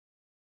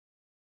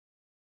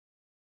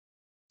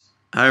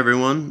Hi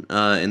everyone,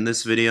 in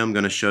this video I'm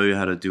going to show you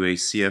how to do a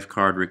CF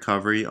card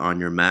recovery on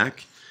your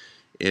Mac.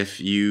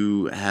 If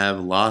you have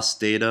lost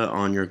data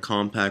on your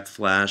compact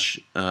flash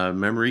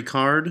memory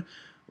card,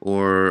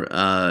 or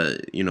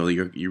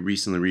you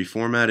recently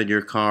reformatted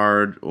your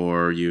card,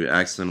 or you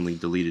accidentally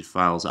deleted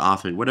files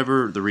off it,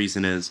 whatever the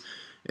reason is,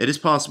 it is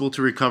possible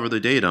to recover the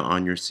data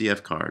on your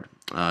CF card.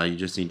 You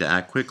just need to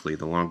act quickly.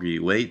 The longer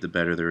you wait, the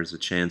better there is a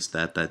chance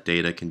that that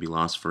data can be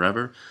lost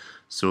forever.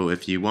 So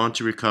if you want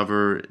to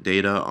recover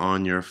data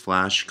on your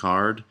flash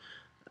card,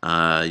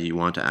 you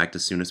want to act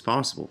as soon as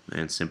possible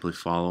and simply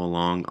follow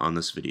along on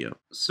this video.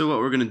 So what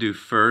we're going to do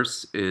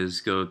first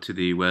is go to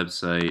the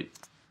website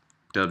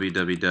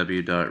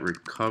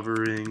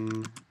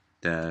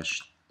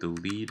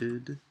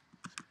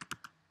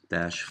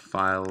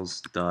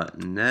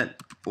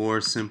www.recovering-deleted-files.net,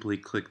 or simply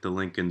click the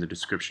link in the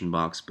description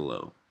box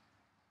below.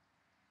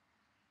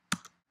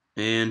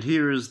 And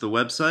here is the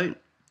website.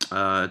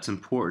 It's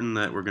important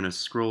that we're going to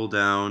scroll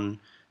down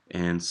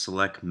and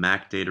select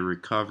Mac Data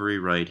Recovery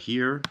right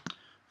here.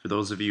 For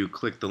those of you who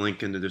click the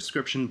link in the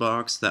description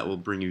box, that will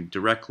bring you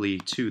directly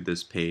to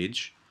this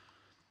page.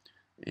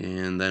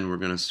 And then we're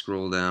going to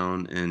scroll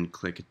down and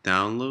click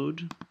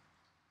Download.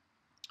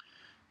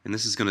 And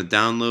this is going to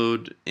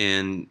download,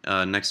 and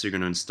next you're going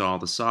to install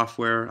the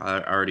software.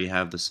 I already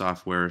have the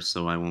software,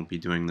 so I won't be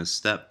doing this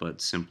step,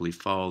 but simply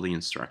follow the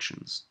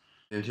instructions.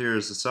 And here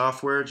is the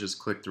software. Just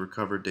click the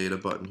Recover Data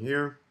button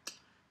here,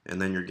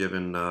 and then you're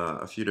given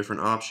a few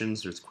different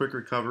options. There's Quick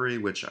Recovery,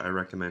 which I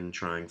recommend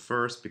trying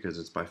first because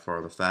it's by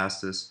far the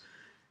fastest,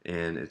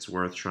 and it's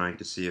worth trying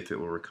to see if it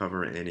will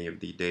recover any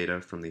of the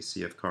data from the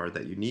CF card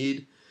that you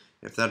need.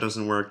 If that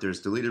doesn't work, there's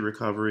Deleted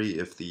Recovery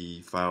if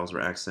the files were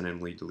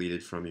accidentally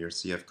deleted from your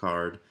CF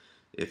card,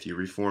 if you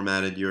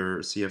reformatted your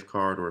CF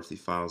card, or if the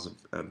files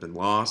have been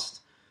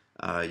lost.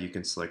 You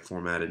can select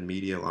Formatted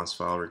Media, Lost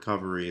File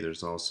Recovery.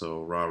 There's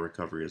also Raw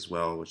Recovery as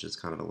well, which is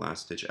kind of a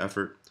last-ditch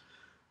effort.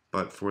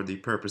 But for the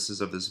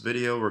purposes of this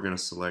video, we're going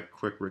to select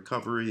Quick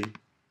Recovery,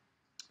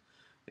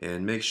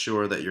 and make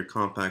sure that your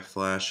compact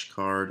flash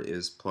card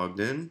is plugged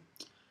in,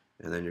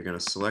 and then you're going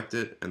to select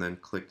it and then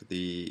click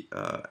the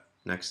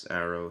next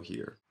arrow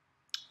here.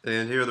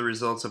 And here are the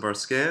results of our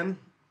scan.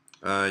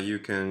 You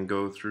can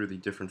go through the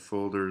different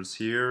folders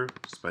here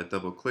just by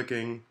double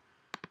clicking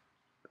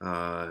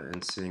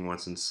and seeing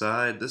what's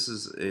inside. This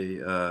is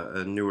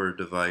a newer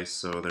device,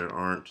 so there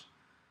aren't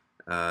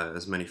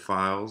as many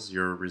files.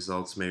 Your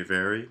results may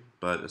vary,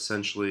 but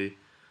essentially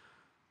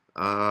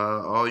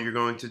all you're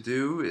going to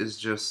do is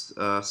just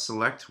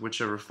select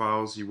whichever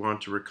files you want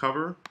to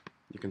recover.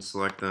 You can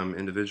select them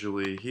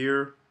individually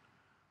here,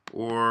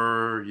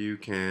 or you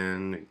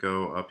can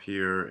go up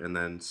here and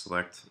then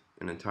select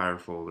an entire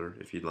folder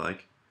if you'd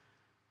like,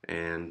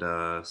 and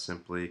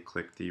simply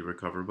click the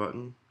recover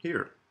button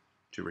here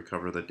to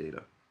recover the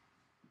data.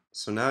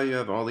 So now you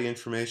have all the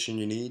information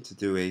you need to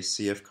do a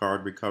CF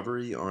card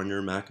recovery on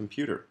your Mac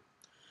computer.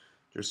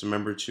 Just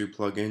remember to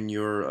plug in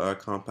your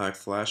compact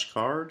flash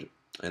card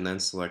and then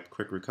select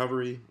Quick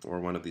Recovery or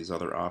one of these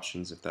other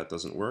options if that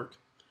doesn't work.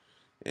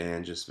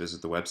 And just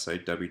visit the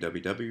website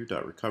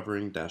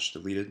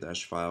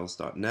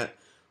www.recovering-deleted-files.net,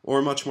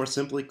 or much more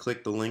simply,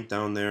 click the link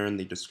down there in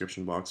the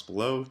description box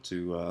below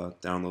to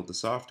download the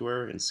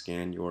software and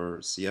scan your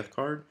CF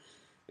card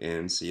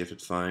and see if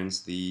it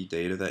finds the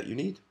data that you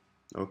need.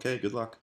 Okay, good luck.